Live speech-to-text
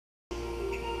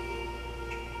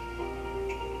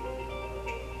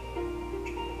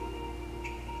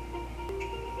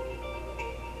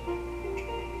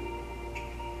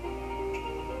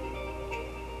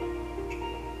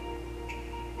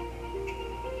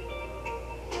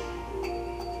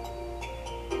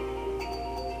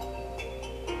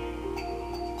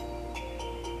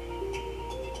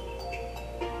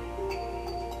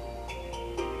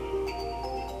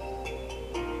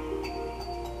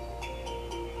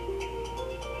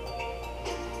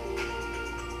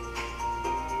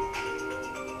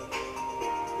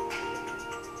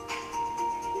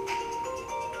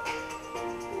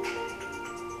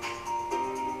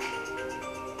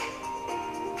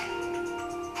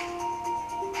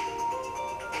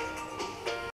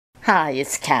Hi,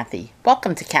 it's Kathy.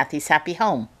 Welcome to Kathy's Happy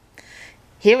Home.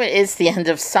 Here it is the end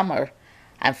of summer,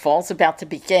 and fall's about to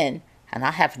begin, and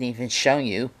I haven't even shown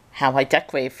you how I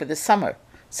decorate for the summer.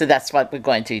 So that's what we're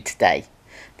going to do today.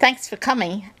 Thanks for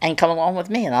coming, and come along with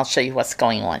me, and I'll show you what's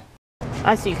going on.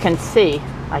 As you can see,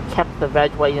 I kept the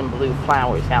red, white, and blue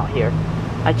flowers out here.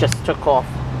 I just took off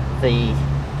the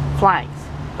flags,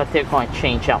 but they're going to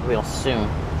change out real soon.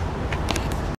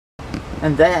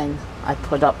 And then I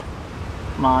put up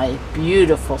my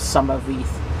beautiful summer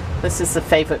wreath. This is the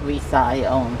favorite wreath I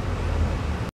own.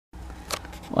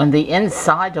 On the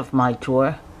inside of my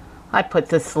drawer, I put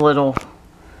this little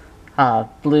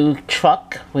blue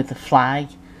truck with a flag,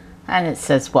 and it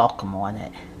says welcome on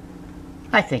it.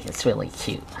 I think it's really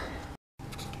cute.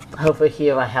 Over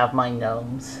here I have my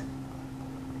gnomes.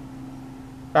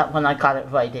 That one I got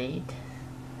at Rite Aid.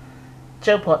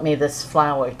 Joe bought me this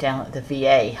flower down at the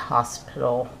VA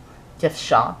hospital gift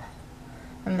shop.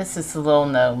 And this is the little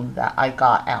gnome that I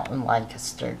got out in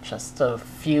Lancaster just a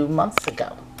few months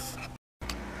ago.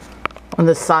 On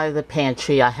the side of the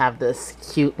pantry I have this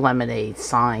cute lemonade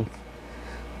sign.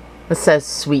 It says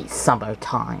sweet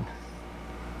summertime.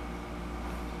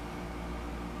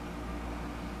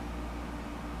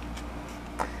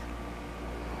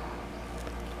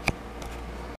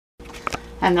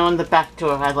 And on the back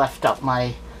door I left up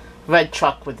my red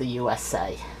truck with the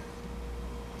USA.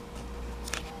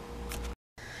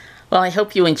 Well, I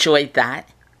hope you enjoyed that.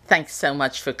 Thanks so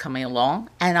much for coming along,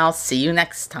 and I'll see you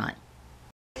next time.